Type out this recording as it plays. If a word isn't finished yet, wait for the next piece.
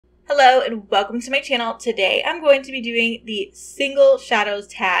Hello and welcome to my channel. Today I'm going to be doing the single shadows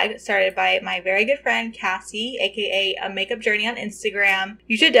tag started by my very good friend Cassie, aka A Makeup Journey on Instagram.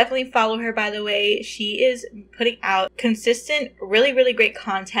 You should definitely follow her, by the way. She is putting out consistent, really great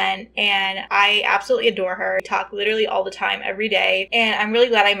content and I absolutely adore her. We talk literally all the time, every day, and I'm really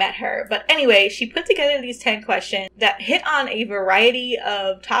glad I met her. But anyway, she put together these 10 questions that hit on a variety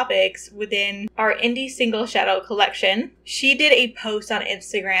of topics within our indie single shadow collection. She did a post on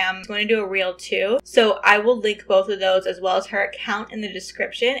Instagram. I'm going to do a reel too, so I will link both of those as well as her account in the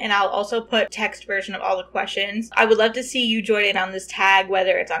description, and I'll also put text version of all the questions. I would love to see you join in on this tag,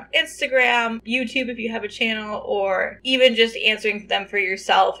 whether it's on Instagram, YouTube if you have a channel, or even just answering them for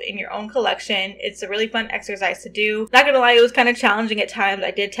yourself in your own collection. It's a really fun exercise to do. Not gonna lie, it was kind of challenging at times.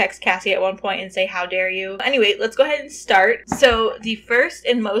 I did text Cassie at one point and say, how dare you? Anyway, let's go ahead and start. So the first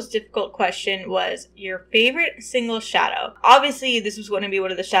and most difficult question was your favorite single shadow. Obviously, this was going to be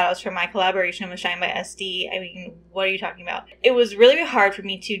one of the shadows from my collaboration with Shine by SD. I mean, what are you talking about? It was really hard for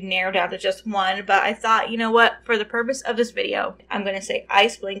me to narrow down to just one, but I thought, you know what, for the purpose of this video, I'm going to say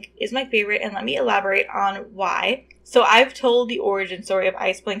Ice Blink is my favorite, and let me elaborate on why. So I've told the origin story of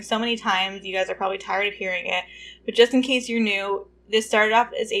Ice Blink so many times, you guys are probably tired of hearing it, but just in case you're new, this started off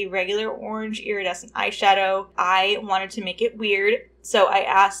as a regular orange iridescent eyeshadow. I wanted to make it weird, so I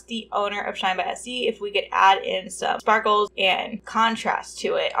asked the owner of Shine by SD if we could add in some sparkles and contrast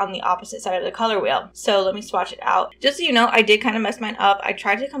to it on the opposite side of the color wheel. So let me swatch it out. Just so you know, I did kind of mess mine up. I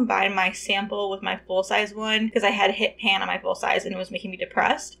tried to combine my sample with my full-size one because I had hit pan on my full-size and it was making me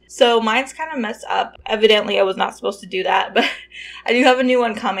depressed. So mine's kind of messed up. Evidently, I was not supposed to do that, but I do have a new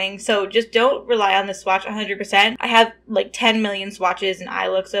one coming, so just don't rely on the swatch 100%. I have like 10 million swatches and eye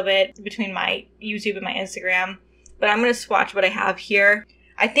looks of it between my YouTube and my Instagram. But I'm going to swatch what I have here.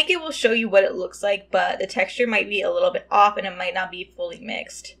 I think it will show you what it looks like, but the texture might be a little bit off and it might not be fully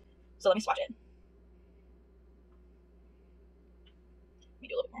mixed. So let me swatch it. Let me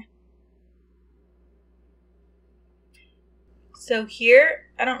do a little bit more. So here,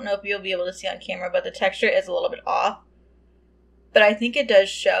 I don't know if you'll be able to see on camera, but the texture is a little bit off. But I think it does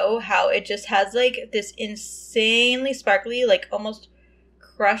show how it just has like this insanely sparkly, like almost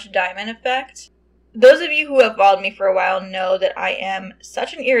crushed diamond effect. Those of you who have followed me for a while know that I am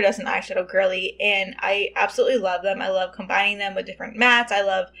such an iridescent eyeshadow girly, and I absolutely love them. I love combining them with different mattes. I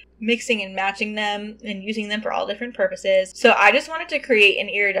love mixing and matching them and using them for all different purposes. So I just wanted to create an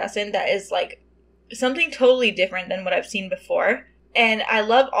iridescent that is like something totally different than what I've seen before. And I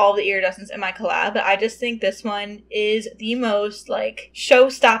love all the iridescents in my collab, but I just think this one is the most like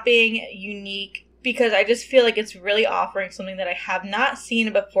show-stopping, unique, because I just feel like it's really offering something that I have not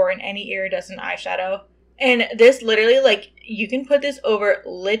seen before in any iridescent eyeshadow. And this literally, like, you can put this over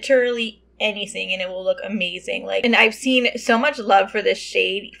literally anything and it will look amazing. Like, and I've seen so much love for this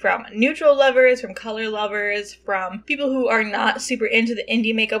shade from neutral lovers, from color lovers, from people who are not super into the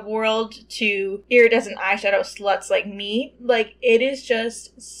indie makeup world to iridescent eyeshadow sluts like me. Like, it is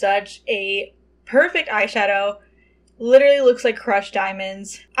just such a perfect eyeshadow. Literally looks like crushed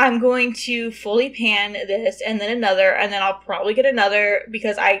diamonds. I'm going to fully pan this and then another, and then I'll probably get another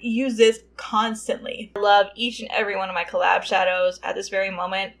because I use this constantly. I love each and every one of my collab shadows at this very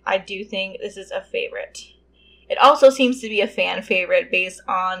moment. I do think this is a favorite. It also seems to be a fan favorite based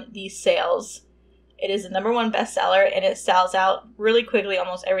on the sales. It is the #1 bestseller and it sells out really quickly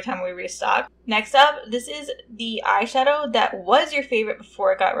almost every time we restock. Next up, this is the eyeshadow that was your favorite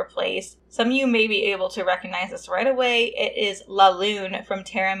before it got replaced. Some of you may be able to recognize this right away. It is La Lune from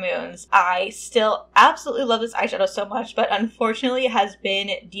Terra Moons. I still absolutely love this eyeshadow so much, but unfortunately it has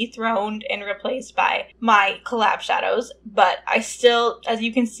been dethroned and replaced by my collab shadows. But I still, as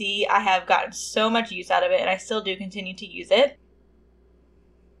you can see, I have gotten so much use out of it and I still do continue to use it.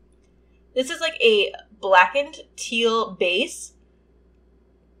 This is like a blackened teal base,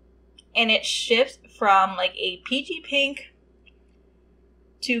 and it shifts from like a peachy pink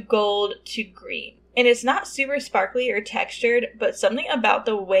to gold to green. And it's not super sparkly or textured, but something about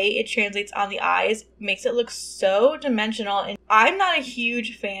the way it translates on the eyes makes it look so dimensional. And I'm not a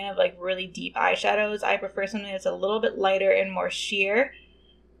huge fan of like really deep eyeshadows. I prefer something that's a little bit lighter and more sheer.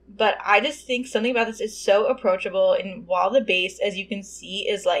 But I just think something about this is so approachable, and while the base, as you can see,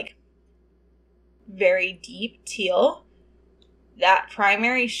 is like very deep teal, that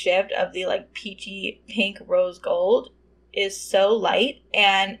primary shift of the like peachy pink rose gold is so light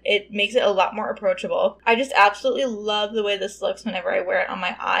and it makes it a lot more approachable. I just absolutely love the way this looks whenever I wear it on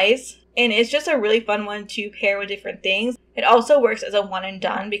my eyes, and it's just a really fun one to pair with different things. It also works as a one and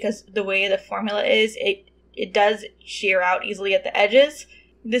done because the way the formula is, it does sheer out easily at the edges.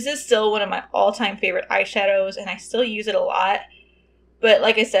 This is still one of my all-time favorite eyeshadows and I still use it a lot. But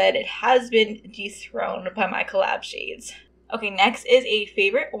like I said, it has been dethroned by my collab shades. Okay, next is a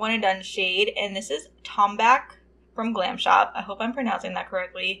favorite one and done shade, and this is Tomback from Glam Shop. I hope I'm pronouncing that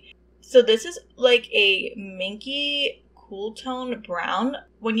correctly. So this is like a minky cool tone brown.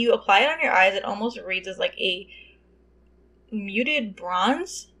 When you apply it on your eyes, it almost reads as like a muted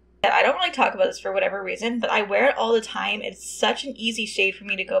bronze. I don't really talk about this for whatever reason, but I wear it all the time. It's such an easy shade for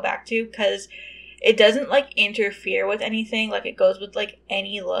me to go back to because it doesn't like interfere with anything. Like it goes with like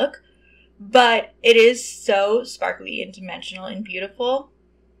any look. But it is so sparkly and dimensional and beautiful.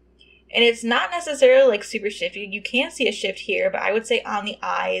 And it's not necessarily like super shifty. You can see a shift here, but I would say on the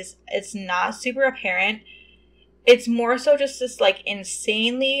eyes, it's not super apparent. It's more so just this like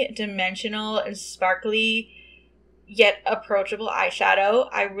insanely dimensional and sparkly yet approachable eyeshadow.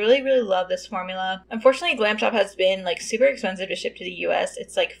 I really, really love this formula. Unfortunately, Glam Shop has been like super expensive to ship to the US.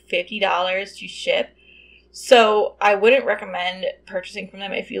 It's like $50 to ship. So I wouldn't recommend purchasing from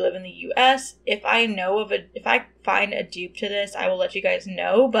them if you live in the US. If I find a dupe to this, I will let you guys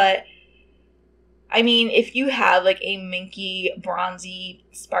know. But I mean, if you have like a minky, bronzy,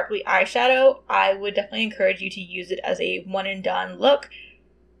 sparkly eyeshadow, I would definitely encourage you to use it as a one and done look.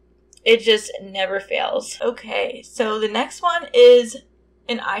 It just never fails. Okay, so the next one is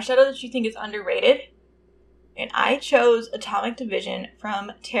an eyeshadow that you think is underrated. And I chose Atomic Division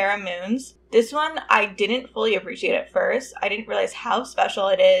from Terra Moons. This one I didn't fully appreciate at first. I didn't realize how special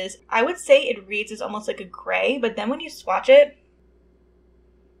it is. I would say it reads as almost like a gray, but then when you swatch it,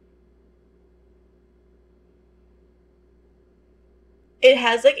 it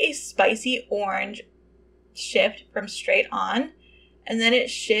has like a spicy orange shift from straight on, and then it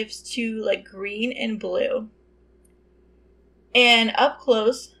shifts to like green and blue. And up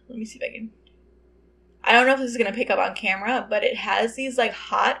close, let me see if I can... I don't know if this is going to pick up on camera, but it has these like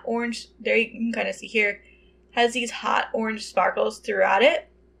hot orange, there you can kind of see here, has these hot orange sparkles throughout it.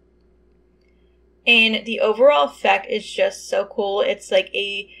 And the overall effect is just so cool. It's like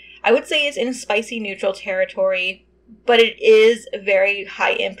I would say it's in spicy neutral territory, but it is very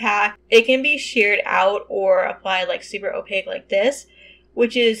high impact. It can be sheared out or applied like super opaque like this,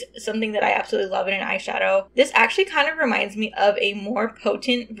 which is something that I absolutely love in an eyeshadow. This actually kind of reminds me of a more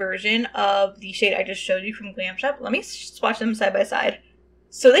potent version of the shade I just showed you from Glam Shop. Let me swatch them side by side.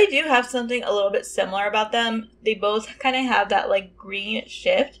 So they do have something a little bit similar about them. They both kind of have that like green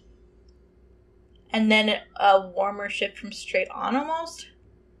shift and then a warmer shift from straight on almost.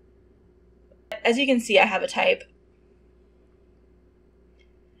 As you can see, I have a type.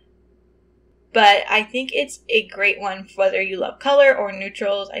 But I think it's a great one whether you love color or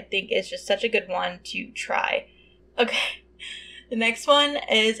neutrals. I think it's just such a good one to try. Okay, the next one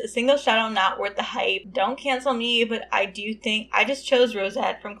is a single shadow not worth the hype. Don't cancel me, but I do think, I just chose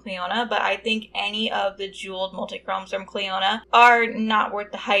Rosette from Clionadh, but I think any of the jeweled multichromes from Clionadh are not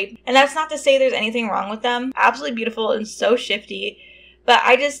worth the hype. And that's not to say there's anything wrong with them. Absolutely beautiful and so shifty. But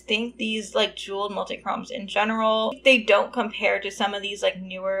I just think these like jeweled multichromes in general, they don't compare to some of these like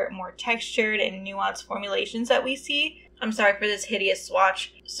newer, more textured and nuanced formulations that we see. I'm sorry for this hideous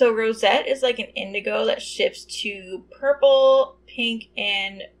swatch. So Rosette is like an indigo that shifts to purple, pink,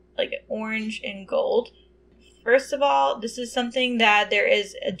 and like orange and gold. First of all, this is something that there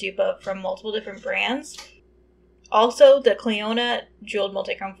is a dupe of from multiple different brands. Also, the Clionadh jeweled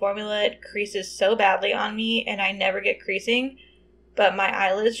multichrome formula creases so badly on me and I never get creasing. But my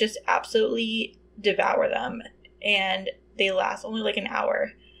eyelids just absolutely devour them, and they last only like an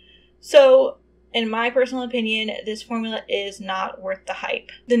hour. So, in my personal opinion, this formula is not worth the hype.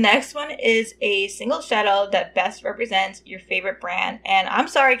 The next one is a single shadow that best represents your favorite brand. And I'm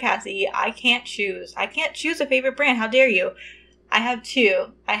sorry, Cassie, I can't choose. I can't choose a favorite brand. How dare you? I have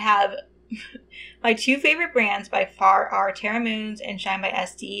two. I have my two favorite brands by far are Terra Moons and Shine by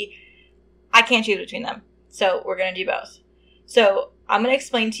SD. I can't choose between them, so we're going to do both. So I'm going to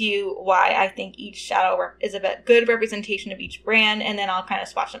explain to you why I think each shadow is a good representation of each brand, and then I'll kind of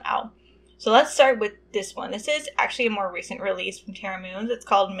swatch them out. So let's start with this one. This is actually a more recent release from Terra Moons. It's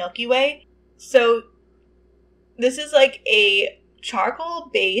called Milky Way. So this is like a charcoal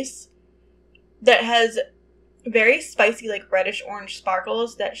base that has very spicy like reddish orange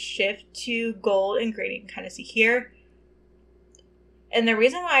sparkles that shift to gold and green. You can kind of see here. And the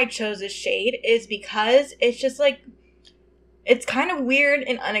reason why I chose this shade is because it's just like, it's kind of weird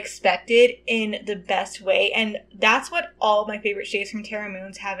and unexpected in the best way, and that's what all my favorite shades from Terra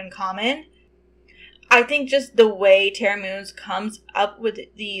Moons have in common. I think just the way Terra Moons comes up with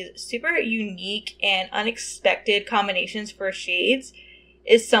these super unique and unexpected combinations for shades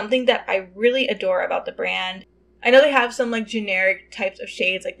is something that I really adore about the brand. I know they have some like generic types of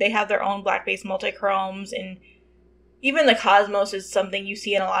shades, like they have their own black-based multichromes and even the Cosmos is something you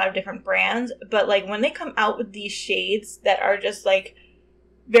see in a lot of different brands, but like when they come out with these shades that are just like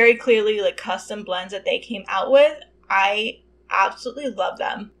very clearly like custom blends that they came out with, I absolutely love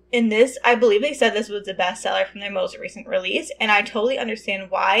them. In this, I believe they said this was the best seller from their most recent release, and I totally understand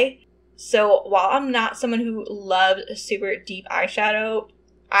why. So while I'm not someone who loves a super deep eyeshadow,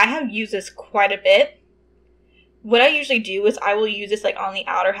 I have used this quite a bit. What I usually do is I will use this like on the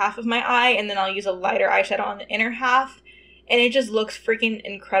outer half of my eye, and then I'll use a lighter eyeshadow on the inner half, and it just looks freaking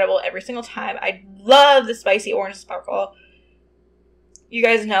incredible every single time. I love the spicy orange sparkle. You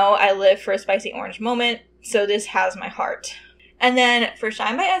guys know I live for a spicy orange moment, so this has my heart. And then for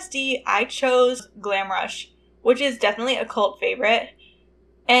Shine by SD, I chose Glam Rush, which is definitely a cult favorite.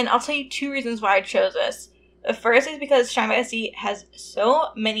 And I'll tell you 2 reasons why I chose this. The first is because Shine by SD has so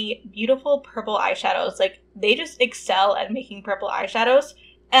many beautiful purple eyeshadows. Like, they just excel at making purple eyeshadows.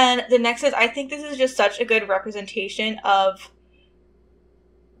 And the next is I think this is just such a good representation of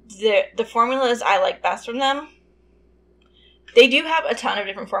the formulas I like best from them. They do have a ton of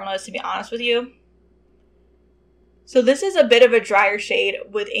different formulas, to be honest with you. So this is a bit of a drier shade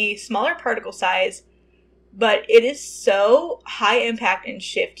with a smaller particle size, but it is so high impact and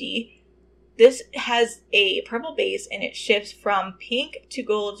shifty. This has a purple base and it shifts from pink to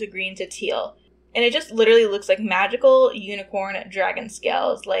gold to green to teal. And it just literally looks like magical unicorn dragon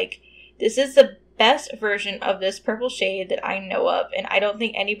scales. Like, this is the best version of this purple shade that I know of, and I don't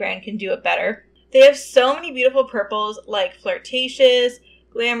think any brand can do it better. They have so many beautiful purples like Flirtatious,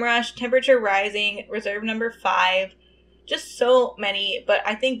 Glam Rush, Temperature Rising, Reserve Number 5. Just so many, but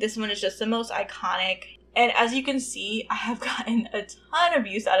I think this one is just the most iconic. And as you can see, I have gotten a ton of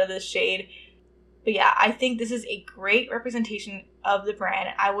use out of this shade. But yeah, I think this is a great representation of the brand.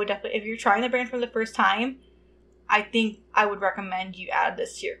 I would definitely, if you're trying the brand for the first time, I think I would recommend you add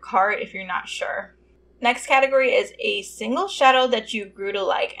this to your cart if you're not sure. Next category is a single shadow that you grew to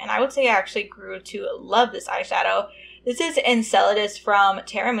like. And I would say I actually grew to love this eyeshadow. This is Enceladus from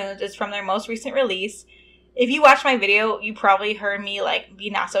Terra. It's from their most recent release. If you watched my video, you probably heard me like be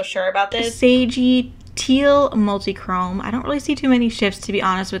not so sure about this. Sagey teal multichrome. I don't really see too many shifts, to be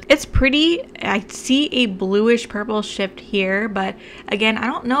honest with you. It's pretty. I see a bluish purple shift here, but again, I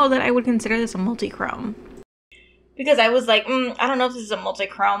don't know that I would consider this a multichrome. Because I was like, I don't know if this is a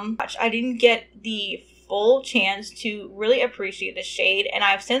multichrome. I didn't get the full chance to really appreciate the shade, and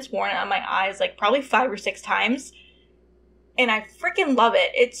I've since worn it on my eyes like probably 5 or 6 times. And I freaking love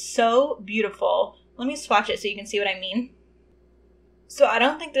it. It's so beautiful. Let me swatch it so you can see what I mean. So I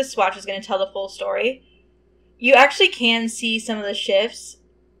don't think this swatch is going to tell the full story. You actually can see some of the shifts.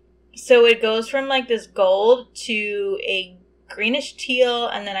 So it goes from like this gold to a greenish teal,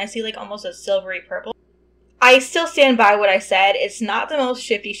 and then I see like almost a silvery purple. I still stand by what I said. It's not the most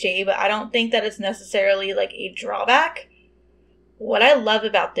shifty shade, but I don't think that it's necessarily like a drawback. What I love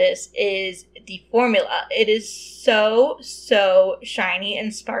about this is the formula. It is so shiny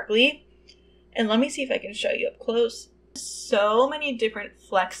and sparkly. And let me see if I can show you up close. So many different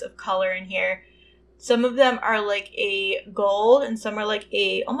flecks of color in here. Some of them are like a gold and some are like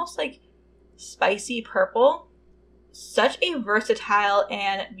a almost like spicy purple. Such a versatile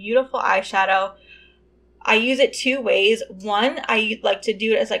and beautiful eyeshadow. I use it 2 ways. One, I like to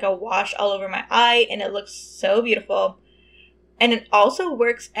do it as like a wash all over my eye, and it looks so beautiful. And it also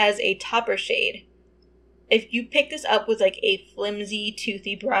works as a topper shade. If you pick this up with like a flimsy,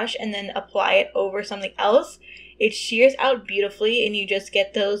 toothy brush and then apply it over something else, it shears out beautifully and you just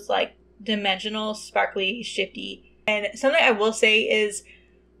get those like dimensional, sparkly, shifty. And something I will say is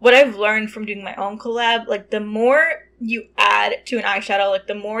what I've learned from doing my own collab, like the more you add to an eyeshadow, like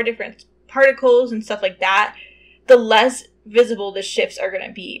the more different particles and stuff like that, the less visible the shifts are going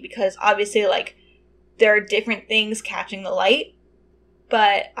to be, because obviously like there are different things catching the light.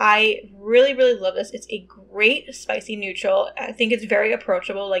 But I really love this. It's a great spicy neutral. I think it's very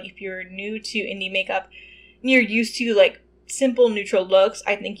approachable. Like if you're new to indie makeup and you're used to like simple neutral looks,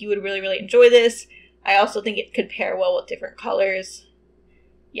 I think you would really enjoy this. I also think it could pair well with different colors.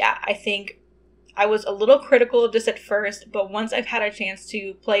 Yeah, I think I was a little critical of this at first, but once I've had a chance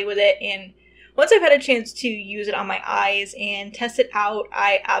to play with it and once I've had a chance to use it on my eyes and test it out,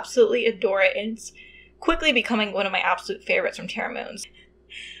 I absolutely adore it. And it's quickly becoming one of my absolute favorites from Terra Moons.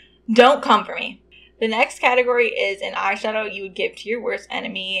 Don't come for me. The next category is an eyeshadow you would give to your worst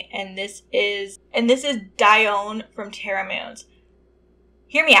enemy, and this is Dione from Terra Moons.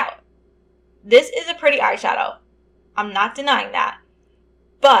 Hear me out. This is a pretty eyeshadow. I'm not denying that.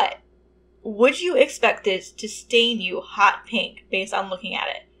 But would you expect this to stain you hot pink based on looking at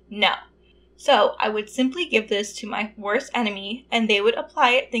it? No. So I would simply give this to my worst enemy, and they would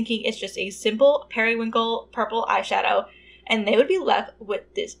apply it thinking it's just a simple periwinkle purple eyeshadow, and they would be left with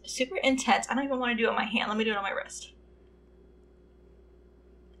this super intense, I don't even want to do it on my hand, let me do it on my wrist,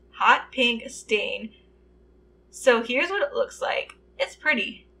 hot pink stain. So here's what it looks like. It's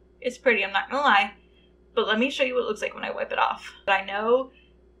pretty. It's pretty, I'm not gonna lie. But let me show you what it looks like when I wipe it off. But I know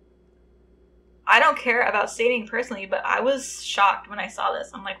I don't care about staining personally, but I was shocked when I saw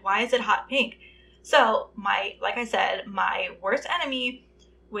this. I'm like, why is it hot pink? So like I said, my worst enemy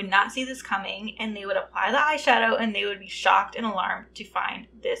would not see this coming, and they would apply the eyeshadow and they would be shocked and alarmed to find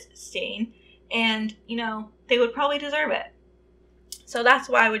this stain. And, you know, they would probably deserve it. So that's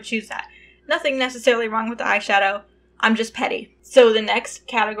why I would choose that. Nothing necessarily wrong with the eyeshadow. I'm just petty. So the next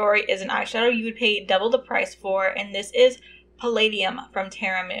category is an eyeshadow you would pay double the price for, and this is Palladium from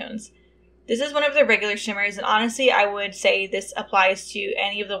Terra Moons. This is one of the regular shimmers, and honestly, I would say this applies to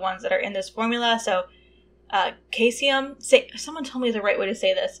any of the ones that are in this formula. So, Casium, someone told me the right way to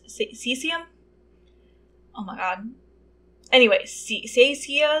say this. Cesium? Oh my god. Anyway,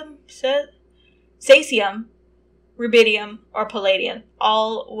 Cesium, Rubidium, or Palladium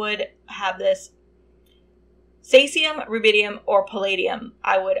all would have this. Cesium, Rubidium, or Palladium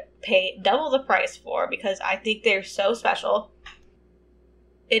I would pay double the price for because I think they're so special.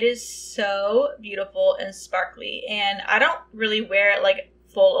 It is so beautiful and sparkly, and I don't really wear it like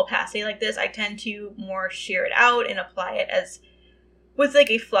full opacity like this. I tend to more sheer it out and apply it as with like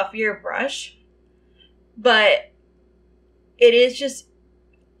a fluffier brush, but it is just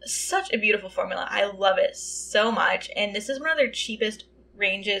such a beautiful formula. I love it so much, and this is one of their cheapest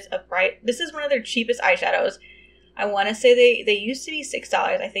ranges of this is one of their cheapest eyeshadows. I want to say they used to be $6.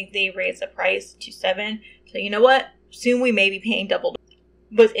 I think they raised the price to $7. So you know what? Soon we may be paying double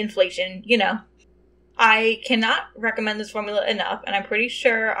with inflation, you know. I cannot recommend this formula enough, and I'm pretty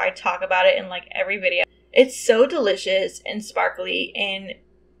sure I talk about it in like every video. It's so delicious and sparkly, and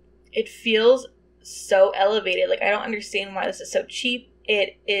it feels so elevated. Like, I don't understand why this is so cheap.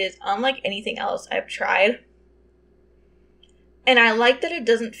 It is unlike anything else I've tried. And I like that it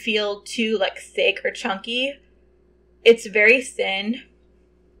doesn't feel too like thick or chunky. It's very thin.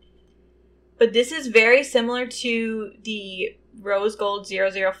 But this is very similar to the Rose Gold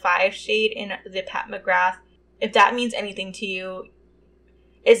 005 shade in the Pat McGrath. If that means anything to you,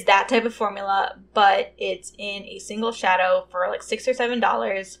 it's that type of formula, but it's in a single shadow for like $6 or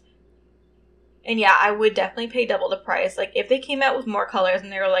 $7. And yeah, I would definitely pay double the price. Like, if they came out with more colors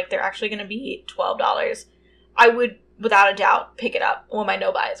and they were like, they're actually going to be $12, I would, without a doubt, pick it up when my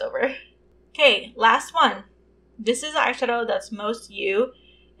no buy is over. Okay, last one. This is the eyeshadow that's most you,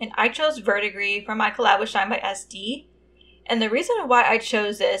 and I chose Verdigris from my collab with Shine by SD. And the reason why I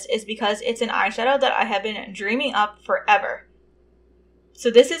chose this is because it's an eyeshadow that I have been dreaming up forever. So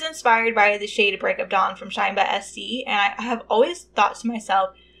this is inspired by the shade Break of Dawn from Shine by SD, and I have always thought to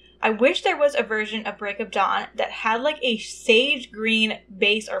myself, I wish there was a version of Break of Dawn that had like a sage green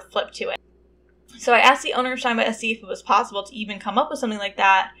base or flip to it. So I asked the owner of Shine by SD if it was possible to even come up with something like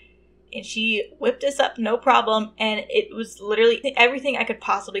that, and she whipped this up no problem, and it was literally everything I could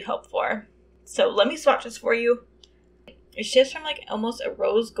possibly hope for. So let me swatch this for you. It shifts from like almost a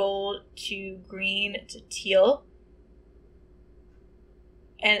rose gold to green to teal.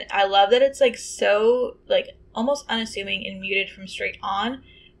 And I love that it's like so like almost unassuming and muted from straight on.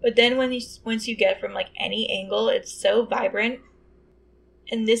 But then once you get from like any angle, it's so vibrant.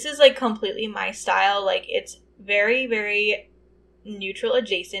 And this is like completely my style. Like, it's very, very neutral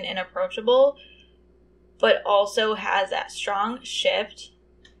adjacent and approachable, but also has that strong shift.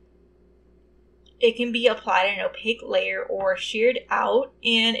 It can be applied in an opaque layer or sheared out,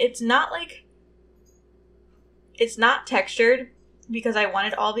 and it's not textured because I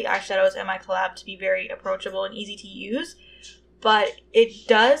wanted all the eyeshadows in my collab to be very approachable and easy to use, but it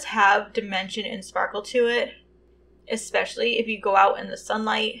does have dimension and sparkle to it, especially if you go out in the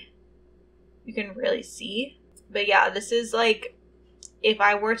sunlight, you can really see. But yeah, this is like, if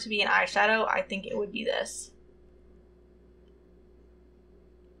I were to be an eyeshadow, I think it would be this.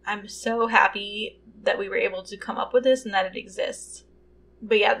 I'm so happy that we were able to come up with this and that it exists.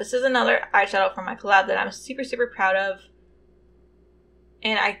 But yeah, this is another eyeshadow from my collab that I'm super, super proud of.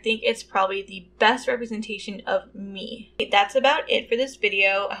 And I think it's probably the best representation of me. That's about it for this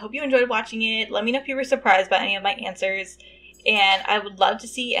video. I hope you enjoyed watching it. Let me know if you were surprised by any of my answers. And I would love to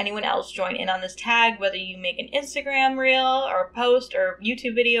see anyone else join in on this tag, whether you make an Instagram reel or a post or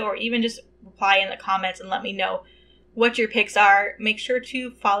YouTube video, or even just reply in the comments and let me know what your picks are. Make sure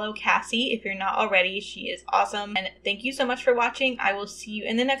to follow Cassie if you're not already. She is awesome. And thank you so much for watching. I will see you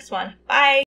in the next one. Bye!